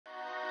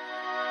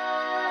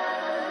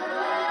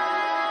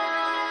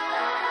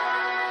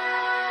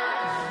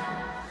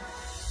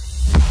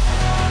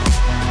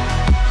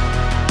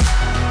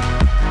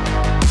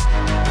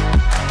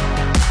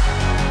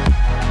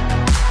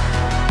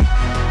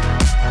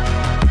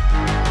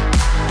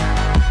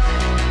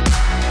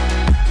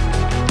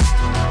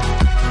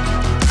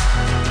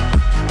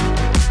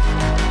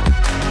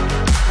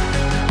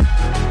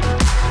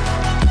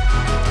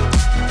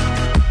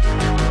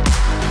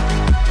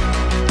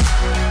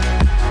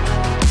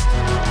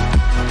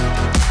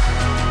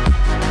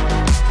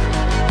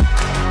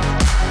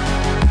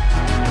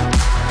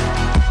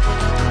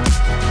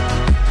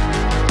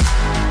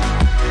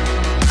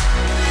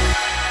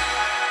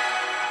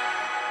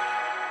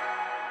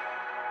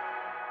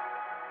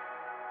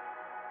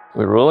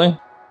We're rolling?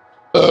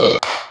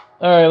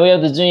 Alright, we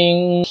have the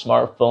Zhiyun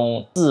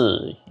smartphone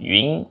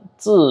Zhiyun.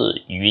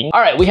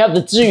 Alright, we have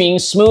the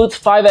Zhiyun Smooth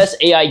 5S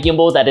AI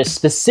gimbal that is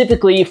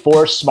specifically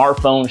for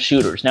smartphone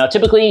shooters. Now,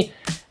 typically,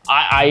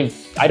 I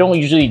don't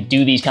usually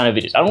do these kind of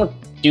videos. I don't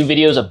do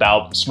videos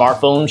about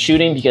smartphone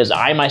shooting because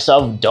I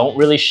myself don't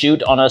really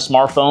shoot on a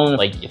smartphone.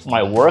 Like, if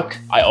my work,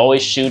 I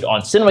always shoot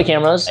on cinema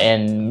cameras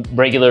and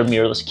regular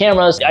mirrorless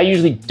cameras. I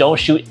usually don't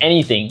shoot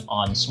anything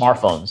on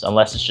smartphones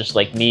unless it's just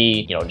like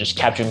me, you know, just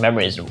capturing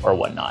memories or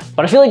whatnot.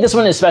 But I feel like this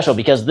one is special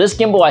because this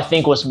gimbal, I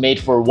think, was made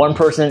for one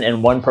person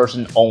and one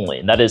person only,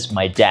 and that is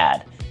my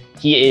dad.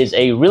 He is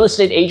a real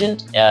estate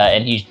agent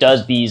and he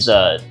does these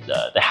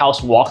the house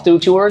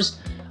walkthrough tours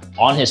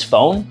on his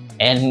phone.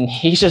 And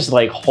he's just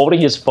like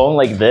holding his phone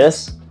like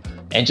this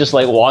and just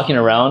like walking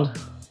around.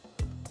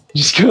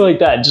 Just go like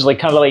that, just like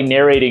kind of like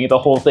narrating the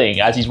whole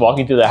thing as he's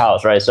walking through the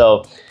house, right?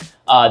 So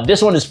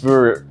this one is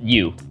for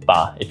you,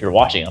 Ba, if you're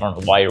watching. I don't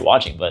know why you're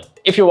watching, but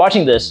if you're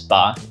watching this,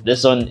 Ba,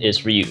 this one is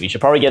for you. You should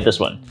probably get this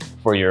one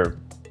for your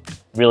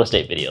real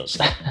estate videos.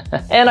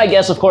 And I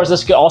guess, of course,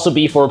 this could also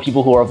be for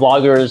people who are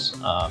vloggers,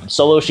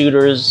 solo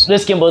shooters.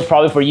 This gimbal is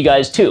probably for you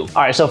guys too.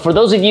 All right, so for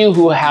those of you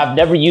who have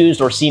never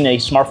used or seen a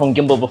smartphone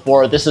gimbal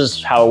before, this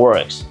is how it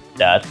works.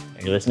 Dad,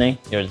 are you listening?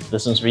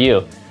 This one's for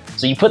you.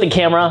 So you put the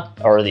camera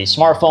or the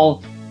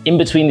smartphone in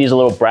between these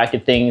little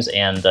bracket things,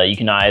 and you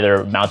can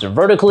either mount it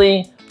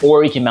vertically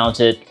or you can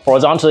mount it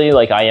horizontally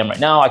like I am right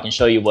now. I can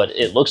show you what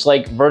it looks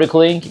like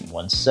vertically. Give me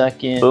 1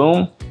 second.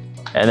 Boom.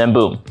 And then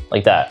boom,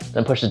 like that.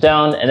 Then push it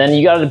down, and then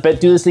you gotta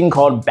do this thing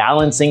called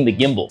balancing the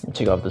gimbal. Let me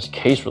take off this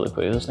case really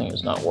quick. This thing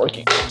is not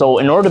working. So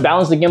in order to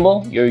balance the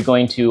gimbal, you're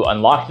going to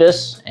unlock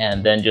this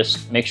and then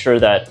just make sure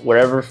that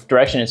whatever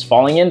direction it's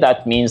falling in,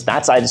 that means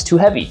that side is too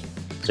heavy.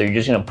 So you're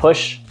just gonna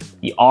push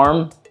the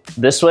arm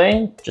this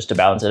way just to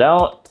balance it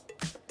out.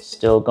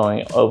 Still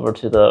going over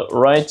to the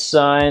right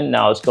side.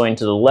 Now it's going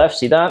to the left,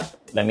 see that?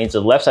 That means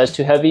the left side's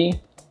too heavy.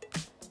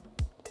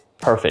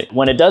 Perfect.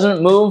 When it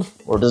doesn't move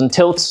or doesn't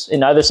tilt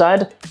in either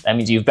side, that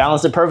means you've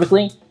balanced it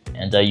perfectly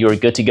and you're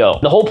good to go.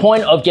 The whole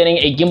point of getting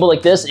a gimbal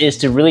like this is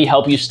to really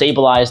help you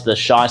stabilize the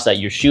shots that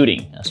you're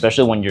shooting,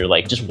 especially when you're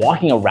like just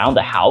walking around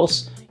the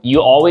house.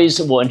 You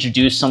always will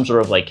introduce some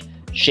sort of like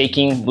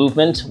shaking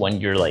movement when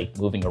you're like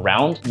moving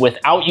around.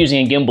 Without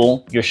using a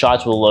gimbal, your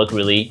shots will look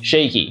really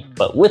shaky.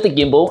 But with a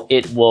gimbal,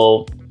 it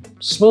will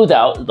smooth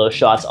out those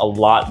shots a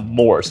lot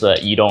more so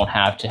that you don't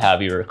have to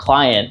have your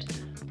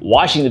client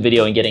watching the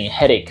video and getting a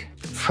headache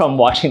from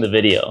watching the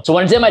video. So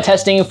when I did my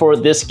testing for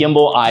this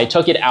gimbal, I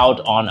took it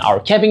out on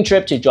our camping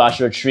trip to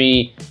Joshua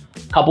Tree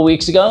a couple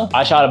weeks ago.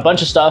 I shot a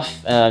bunch of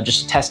stuff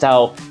just to test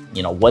out,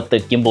 you know, what the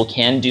gimbal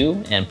can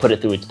do and put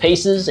it through its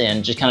paces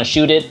and just kind of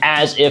shoot it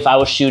as if I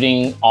was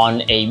shooting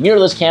on a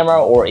mirrorless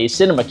camera or a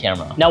cinema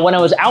camera. Now, when I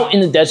was out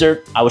in the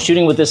desert, I was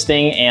shooting with this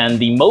thing and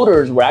the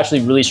motors were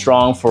actually really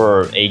strong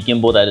for a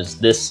gimbal that is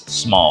this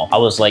small. I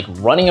was like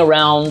running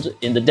around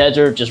in the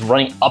desert, just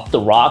running up the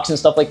rocks and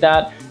stuff like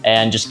that,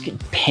 and just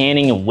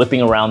panning and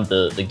whipping around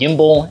the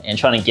gimbal and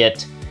trying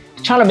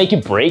to make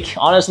it break,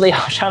 honestly.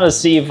 I was trying to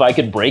see if I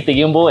could break the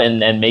gimbal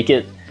and make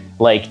it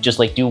like just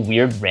like do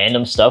weird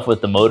random stuff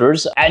with the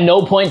motors. At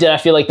no point did I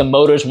feel like the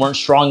motors weren't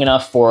strong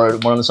enough for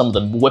some of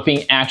the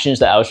whipping actions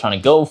that I was trying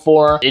to go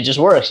for. It just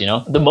works, you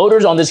know? The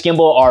motors on this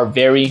gimbal are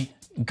very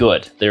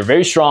good. They're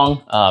very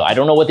strong. I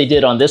don't know what they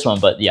did on this one,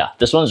 but yeah,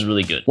 this one's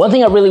really good. One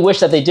thing I really wish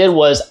that they did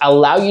was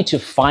allow you to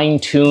fine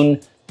tune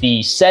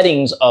the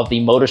settings of the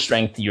motor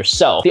strength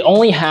yourself. They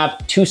only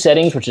have two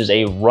settings, which is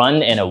a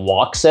run and a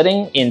walk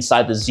setting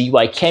inside the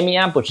Cami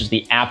app, which is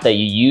the app that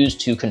you use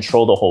to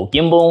control the whole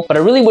gimbal. But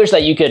I really wish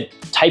that you could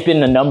type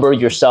in a number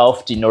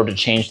yourself in order to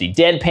change the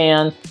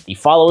deadpan, the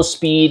follow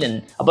speed,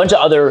 and a bunch of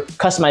other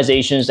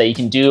customizations that you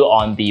can do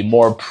on the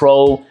more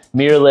pro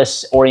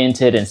mirrorless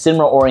oriented and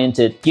cinema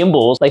oriented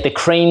gimbals, like the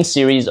Crane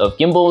series of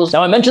gimbals.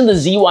 Now I mentioned the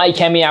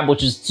Cami app,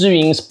 which is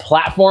Zhiyun's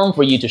platform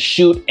for you to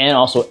shoot and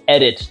also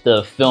edit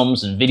the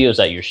films and videos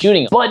that you're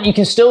shooting. But you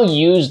can still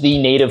use the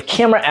native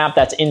camera app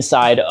that's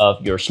inside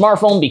of your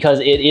smartphone because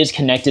it is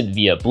connected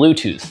via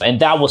Bluetooth. And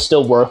that will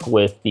still work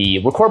with the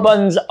record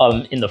buttons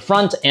in the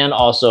front and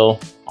also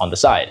on the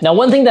side. Now,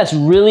 one thing that's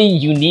really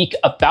unique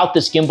about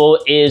this gimbal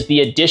is the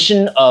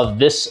addition of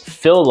this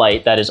fill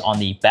light that is on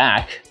the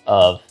back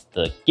of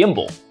the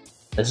gimbal.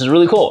 This is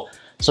really cool.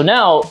 So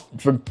now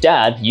for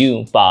Dad,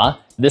 you, Ba,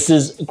 this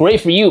is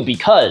great for you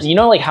because you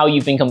know like how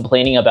you've been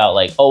complaining about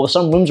like, oh,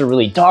 some rooms are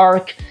really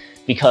dark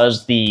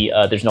because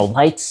there's no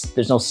lights,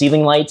 there's no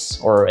ceiling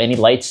lights or any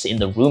lights in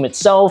the room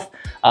itself.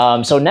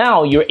 So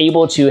now you're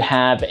able to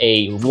have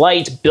a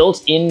light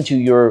built into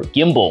your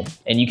gimbal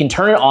and you can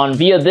turn it on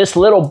via this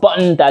little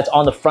button that's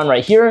on the front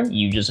right here.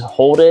 You just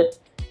hold it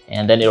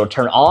and then it'll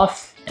turn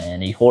off.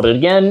 And you hold it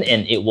again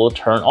and it will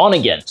turn on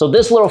again. So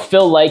this little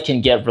fill light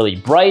can get really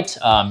bright.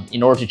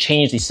 In order to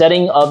change the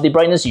setting of the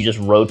brightness, you just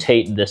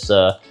rotate this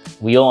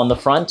wheel on the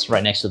front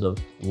right next to the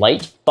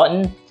light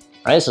button.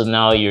 All right, so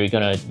now you're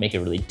gonna make it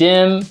really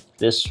dim.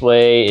 This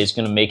way is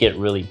gonna make it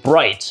really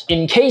bright.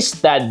 In case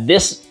that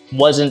this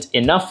wasn't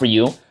enough for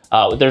you,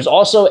 There's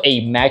also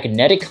a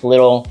magnetic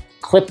little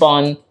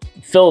clip-on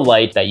fill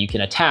light that you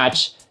can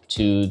attach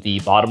to the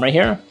bottom right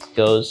here.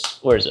 Goes,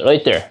 where is it?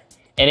 Right there.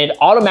 And it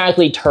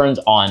automatically turns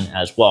on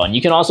as well. And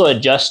you can also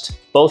adjust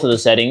both of the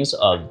settings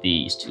of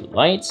these two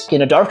lights.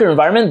 In a darker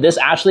environment, this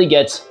actually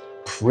gets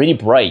pretty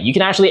bright. You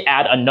can actually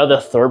add another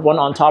third one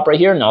on top right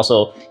here. And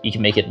also you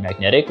can make it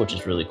magnetic, which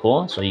is really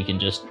cool. So you can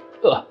just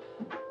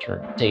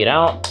take it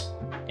out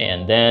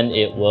and then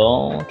it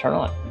will turn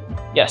on.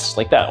 Yes,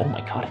 like that. Oh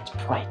my God, it's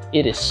bright.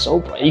 It is so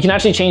bright. You can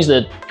actually change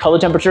the color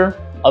temperature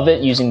of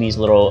it using these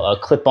little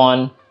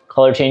clip-on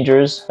color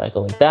changers that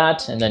go like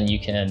that. And then you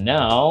can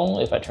now,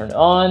 if I turn it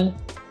on,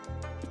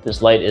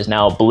 this light is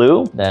now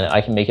blue. Then I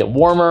can make it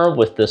warmer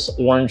with this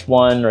orange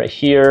one right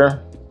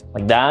here,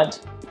 like that.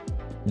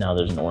 Now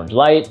there's an orange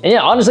light. And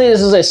yeah, honestly,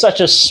 this is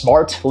such a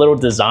smart little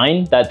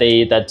design that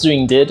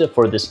Zhiyun did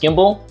for this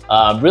gimbal.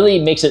 Really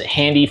makes it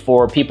handy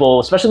for people,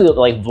 especially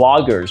like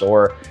vloggers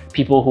or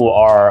people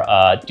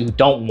who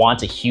don't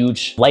want a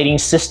huge lighting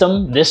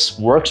system. This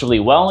works really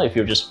well if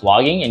you're just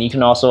vlogging. And you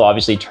can also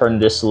obviously turn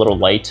this little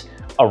light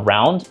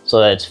around so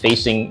that it's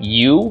facing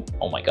you.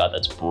 Oh my God,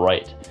 that's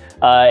bright.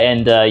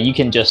 You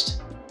can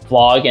just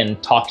vlog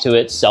and talk to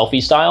it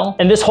selfie style.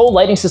 And this whole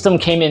lighting system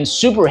came in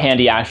super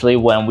handy actually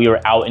when we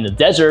were out in the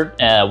desert,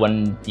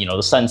 when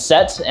the sun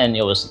sets and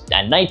it was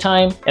at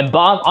nighttime. And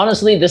Bob,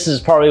 honestly, this is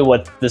probably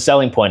what the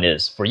selling point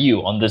is for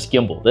you on this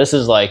gimbal. This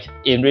is like,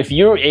 if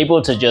you're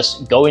able to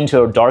just go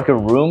into a darker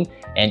room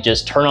and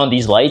just turn on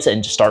these lights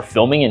and just start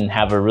filming and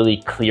have a really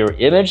clear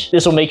image,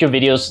 this will make your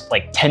videos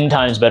like 10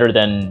 times better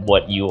than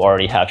what you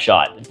already have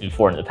shot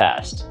before in the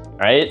past. All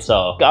right,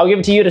 so I'll give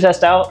it to you to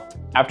test out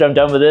after I'm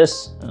done with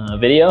this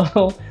video,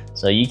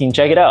 so you can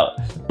check it out.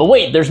 But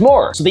wait, there's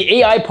more. So the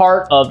AI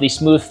part of the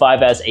Smooth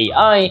 5S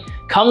AI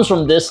comes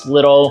from this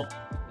little,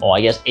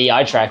 I guess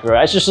AI tracker.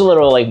 It's just a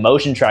little like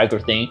motion tracker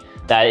thing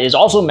that is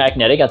also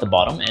magnetic at the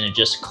bottom, and it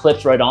just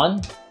clips right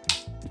on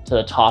to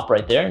the top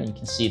right there. And you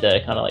can see that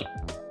it kind of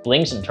like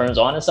blinks and turns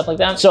on and stuff like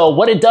that. So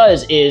what it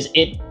does is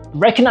it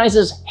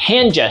recognizes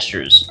hand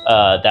gestures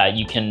that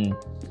you can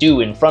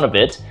do in front of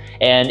it,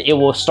 and it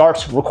will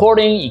start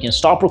recording, you can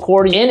stop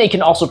recording, and it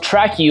can also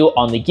track you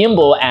on the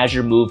gimbal as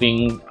you're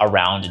moving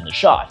around in the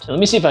shot. So let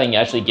me see if I can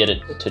actually get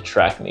it to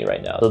track me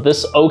right now. So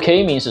this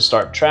OK means to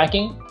start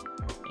tracking.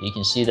 You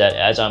can see that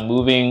as I'm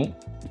moving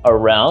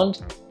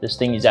around, this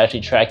thing is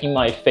actually tracking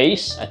my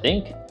face, I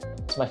think.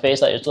 It's my face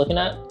that it's looking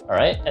at, all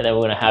right? And then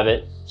we're gonna have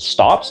it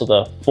stop, so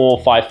the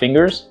full 5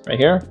 fingers right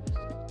here,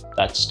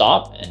 that's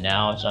stop. And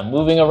now as I'm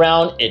moving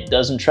around, it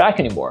doesn't track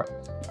anymore.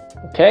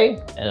 Okay,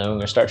 and then we're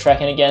gonna start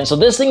tracking again. So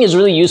this thing is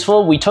really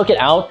useful. We took it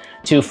out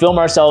to film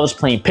ourselves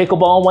playing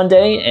pickleball one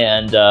day,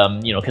 and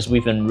because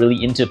we've been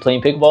really into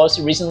playing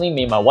pickleball recently,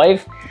 me and my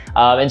wife.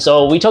 And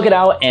so we took it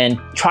out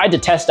and tried to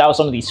test out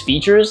some of these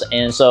features.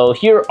 And so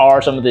here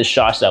are some of the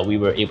shots that we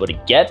were able to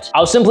get. I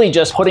was simply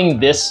just putting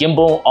this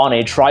gimbal on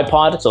a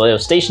tripod, so it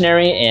was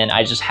stationary, and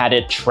I just had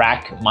it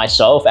track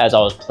myself as I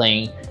was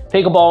playing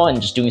pickleball and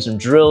just doing some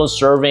drills,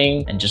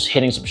 serving, and just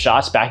hitting some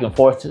shots back and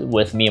forth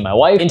with me and my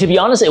wife. And to be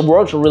honest, it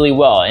worked really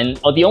well. And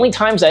the only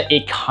times that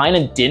it kind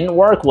of didn't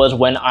work was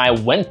when I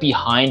went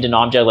behind an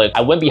object. Like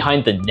I went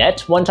behind the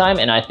net one time,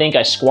 and I think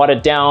I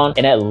squatted down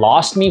and it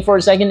lost me for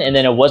a second, and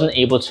then it wasn't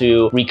able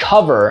to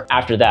recover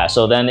after that.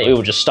 So then it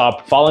would just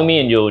stop following me,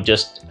 and it would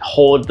just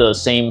hold the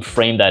same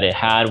frame that it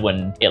had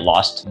when it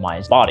lost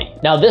my body.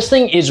 Now this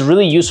thing is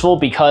really useful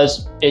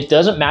because it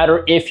doesn't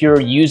matter if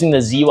you're using the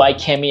Zhiyun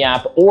Cami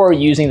app or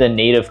using the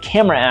native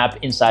camera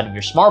app inside of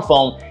your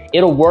smartphone,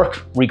 it'll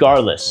work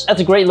regardless. That's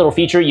a great little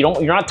feature.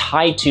 You're not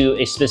tied to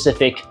a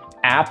specific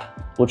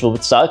app, which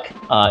would suck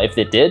if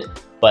it did,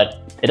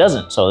 but it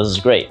doesn't, so this is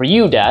great. For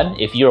you, Dad,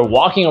 if you're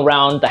walking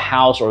around the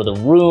house or the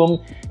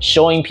room,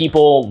 showing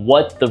people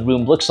what the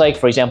room looks like,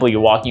 for example, you're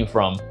walking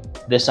from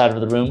this side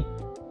of the room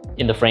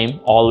in the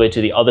frame all the way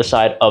to the other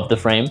side of the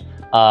frame,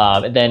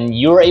 then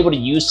you're able to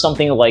use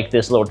something like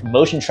this little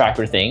motion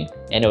tracker thing,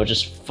 and it will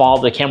just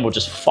follow, the camera will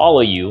just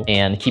follow you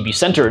and keep you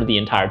centered the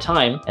entire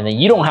time. And then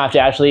you don't have to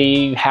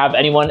actually have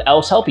anyone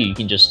else help you. You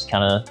can just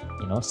kind of,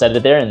 set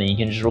it there, and then you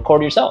can just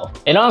record yourself.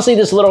 And honestly,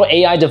 this little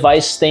AI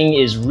device thing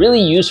is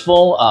really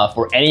useful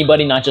for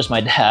anybody, not just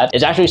my dad.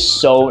 It's actually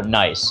so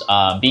nice.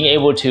 Being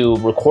able to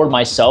record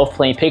myself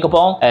playing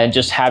pickleball and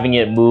just having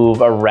it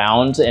move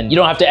around, and you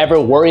don't have to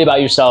ever worry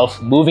about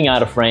yourself moving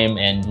out of frame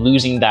and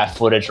losing that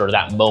footage or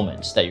that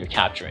moment that you're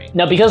capturing.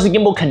 Now, because the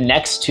gimbal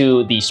connects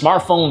to the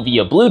smartphone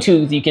via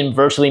Bluetooth, you can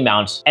virtually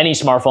mount any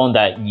smartphone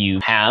that you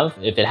have.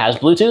 If it has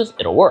Bluetooth,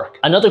 it'll work.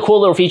 Another cool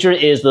little feature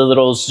is the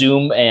little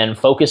zoom and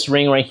focus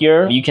ring right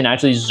here. You can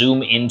actually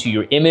zoom into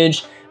your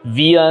image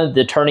via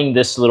turning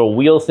this little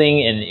wheel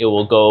thing, and it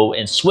will go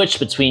and switch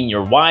between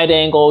your wide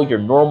angle, your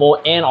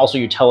normal, and also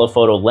your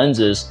telephoto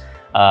lenses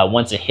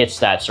once it hits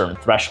that certain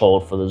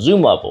threshold for the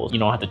zoom levels. You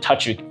don't have to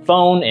touch your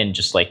phone and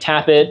just like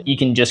tap it. You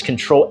can just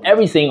control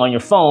everything on your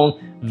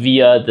phone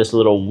via this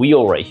little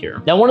wheel right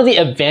here. Now, one of the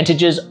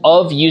advantages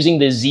of using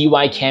the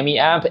Zhiyun Cami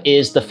app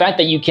is the fact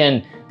that you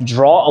can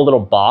draw a little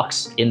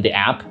box in the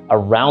app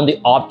around the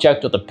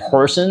object or the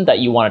person that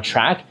you want to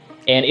track,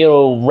 and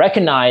it'll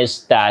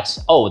recognize that,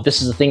 oh,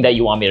 this is the thing that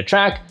you want me to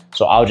track.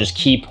 So I'll just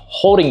keep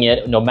holding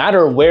it. No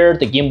matter where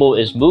the gimbal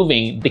is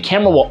moving, the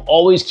camera will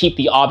always keep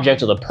the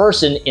object or the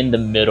person in the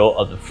middle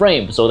of the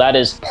frame. So that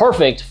is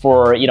perfect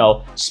for, you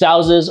know,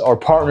 spouses or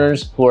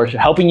partners who are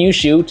helping you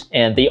shoot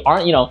and they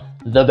aren't, you know,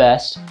 the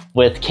best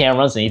with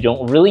cameras and you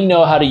don't really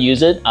know how to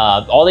use it.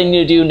 All they need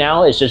to do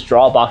now is just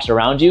draw a box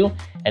around you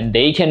and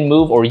they can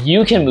move, or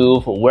you can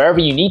move wherever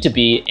you need to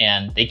be,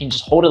 and they can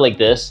just hold it like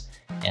this,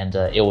 and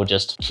it will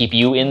just keep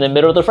you in the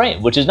middle of the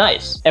frame, which is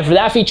nice. And for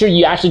that feature,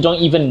 you actually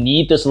don't even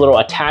need this little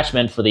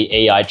attachment for the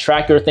AI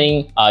tracker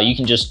thing. You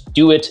can just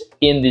do it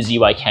in the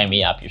ZY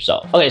Cami app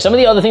yourself. Okay, some of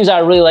the other things that I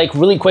really like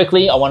really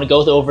quickly, I wanna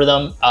go over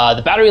them.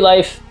 The battery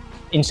life,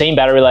 insane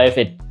battery life.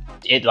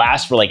 It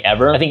lasts for like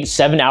ever. I think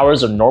 7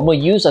 hours of normal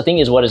use, I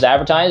think is what is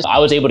advertised. I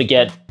was able to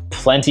get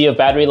plenty of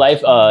battery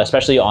life,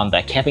 especially on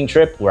that camping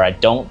trip where I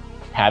don't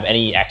have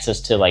any access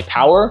to like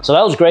power. So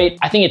that was great.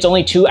 I think it's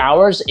only 2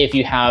 hours if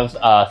you have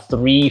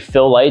 3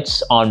 fill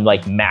lights on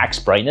like max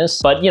brightness.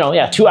 But you know,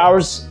 yeah, 2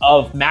 hours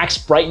of max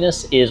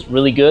brightness is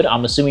really good.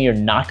 I'm assuming you're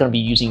not gonna be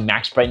using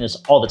max brightness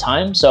all the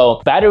time.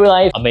 So battery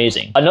life,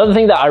 amazing. Another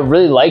thing that I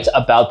really liked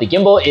about the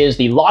gimbal is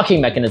the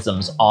locking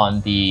mechanisms on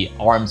the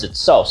arms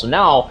itself. So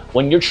now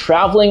when you're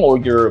traveling or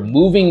you're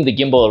moving the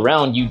gimbal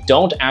around, you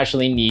don't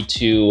actually need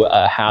to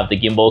have the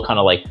gimbal kind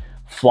of like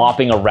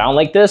flopping around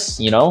like this,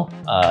 you know,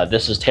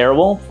 this is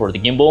terrible for the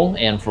gimbal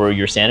and for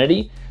your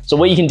sanity. So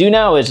what you can do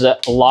now is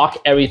lock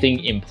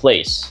everything in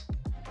place.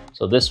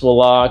 So this will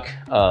lock,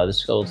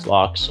 this goes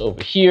locks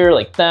over here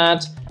like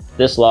that.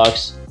 This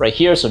locks right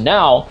here. So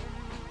now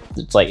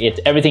it's like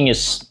everything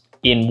is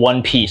in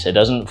one piece. It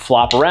doesn't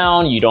flop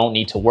around. You don't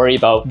need to worry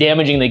about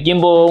damaging the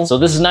gimbal. So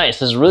this is nice.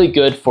 This is really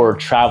good for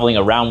traveling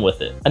around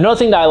with it. Another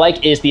thing that I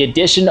like is the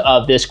addition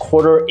of this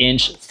 1/4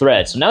 inch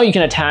thread. So now you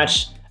can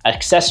attach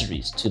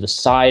accessories to the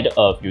side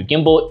of your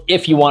gimbal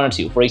if you wanted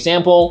to. For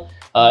example,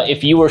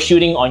 if you were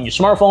shooting on your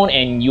smartphone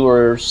and you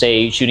were,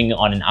 say, shooting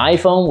on an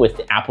iPhone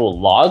with Apple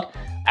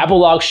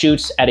Log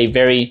shoots at a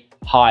very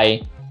high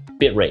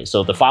bit rate.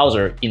 So the files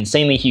are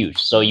insanely huge.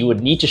 So you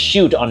would need to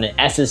shoot on an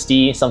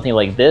SSD, something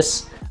like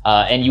this,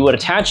 and you would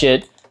attach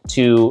it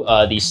to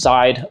the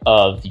side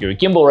of your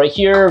gimbal right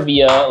here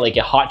via like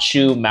a hot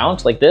shoe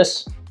mount like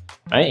this,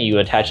 right? You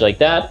attach it like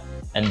that,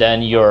 and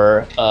then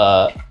your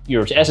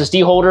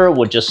SSD holder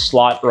would just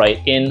slot right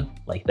in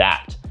like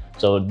that.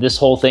 So this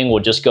whole thing will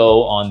just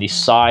go on the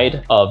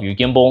side of your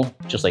gimbal,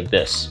 just like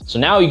this. So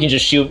now you can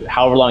just shoot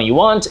however long you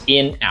want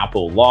in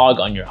Apple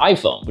Log on your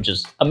iPhone, which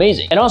is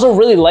amazing. And I also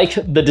really like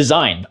the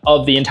design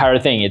of the entire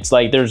thing. It's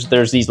like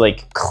there's these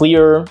like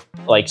clear,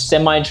 like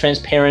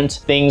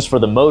semi-transparent things for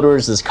the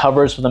motors, there's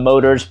covers for the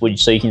motors,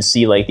 so you can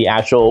see like the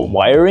actual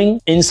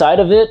wiring inside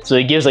of it. So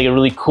it gives like a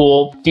really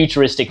cool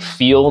futuristic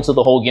feel to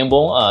the whole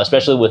gimbal,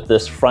 especially with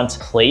this front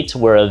plate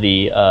where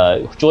the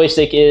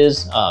joystick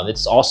is.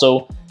 It's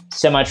also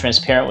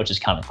semi-transparent, which is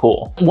kind of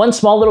cool. One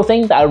small little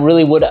thing that I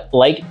really would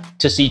like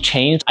to see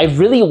changed, I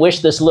really wish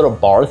this little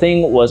bar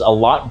thing was a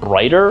lot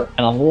brighter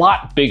and a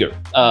lot bigger,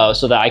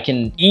 so that I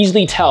can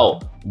easily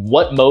tell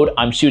what mode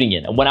I'm shooting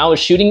in. And when I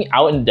was shooting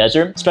out in the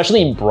desert,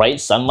 especially in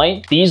bright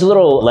sunlight, these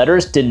little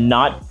letters did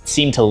not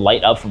seem to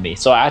light up for me.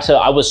 So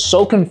I was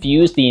so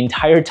confused the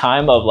entire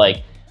time of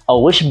like,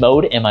 oh, which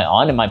mode am I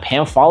on? Am I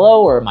pan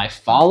follow or am I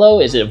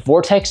follow? Is it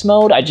vortex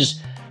mode? I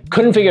just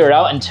couldn't figure it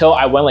out until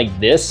I went like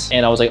this,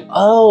 and I was like,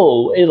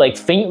 oh, it like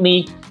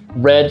faintly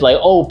read like,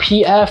 oh,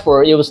 PF,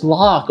 or it was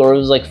lock, or it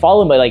was like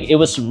followed by like, it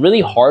was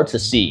really hard to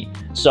see.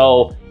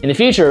 So in the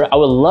future, I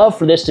would love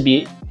for this to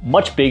be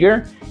much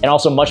bigger and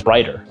also much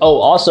brighter. Oh,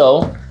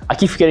 also, I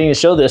keep forgetting to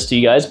show this to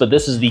you guys, but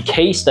this is the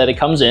case that it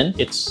comes in.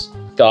 It's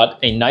got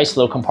a nice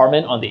little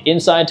compartment on the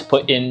inside to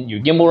put in your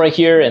gimbal right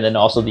here, and then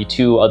also the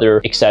 2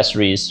 other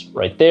accessories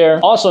right there.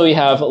 Also, you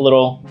have a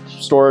little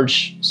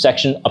storage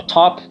section up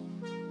top,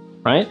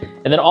 right?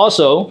 And then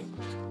also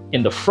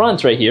in the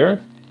front right here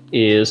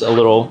is a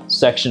little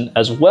section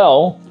as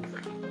well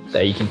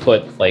that you can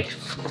put like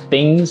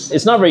things.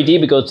 It's not very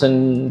deep, it goes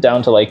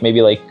down to like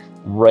maybe like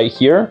right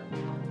here.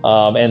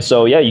 And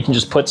so yeah, you can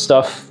just put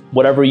stuff,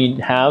 whatever you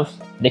have,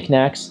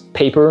 knickknacks,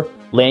 paper,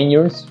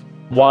 lanyards,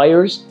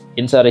 wires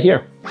inside of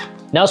here.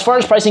 Now, as far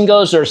as pricing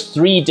goes, there's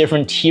 3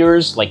 different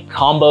tiers, like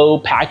combo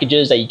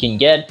packages that you can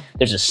get.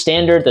 There's a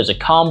standard, there's a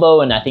combo,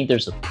 and I think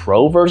there's a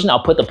pro version.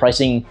 I'll put the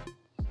pricing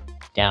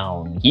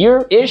down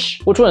here-ish.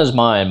 Which one is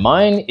mine?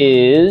 Mine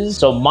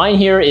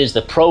here is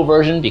the pro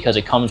version because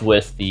it comes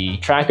with the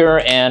tracker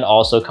and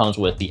also comes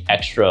with the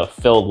extra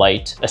fill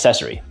light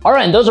accessory. All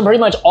right, and those are pretty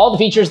much all the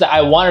features that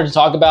I wanted to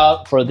talk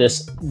about for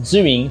this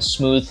Zhiyun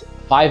Smooth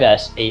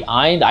 5S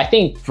AI. I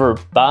think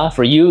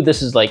for you,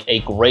 this is like a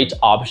great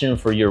option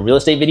for your real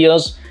estate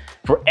videos.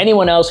 For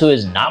anyone else who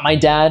is not my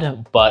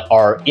dad, but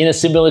are in a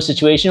similar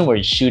situation where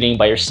you're shooting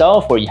by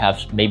yourself or you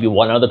have maybe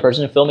one other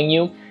person filming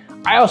you,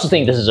 I also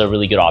think this is a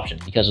really good option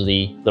because of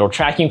the little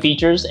tracking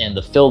features and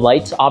the fill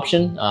light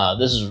option.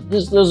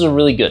 Those are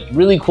really good,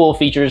 really cool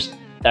features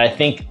that I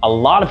think a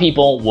lot of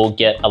people will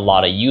get a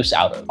lot of use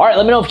out of. All right,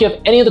 let me know if you have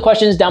any other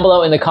questions down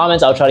below in the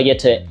comments. I'll try to get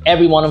to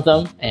every one of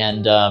them.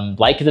 And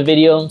like the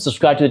video,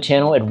 subscribe to the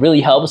channel. It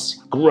really helps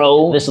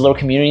grow this little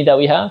community that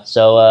we have.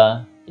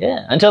 So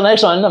yeah, until the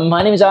next one,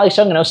 my name is Alex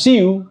Chung and I'll see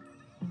you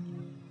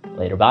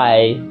later.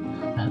 Bye.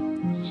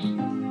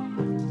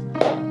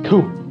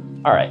 Cool.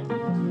 All right.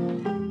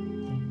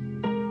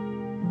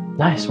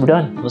 Nice, we're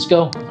done. Let's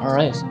go. All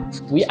right,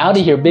 we out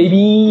of here,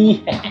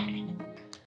 baby.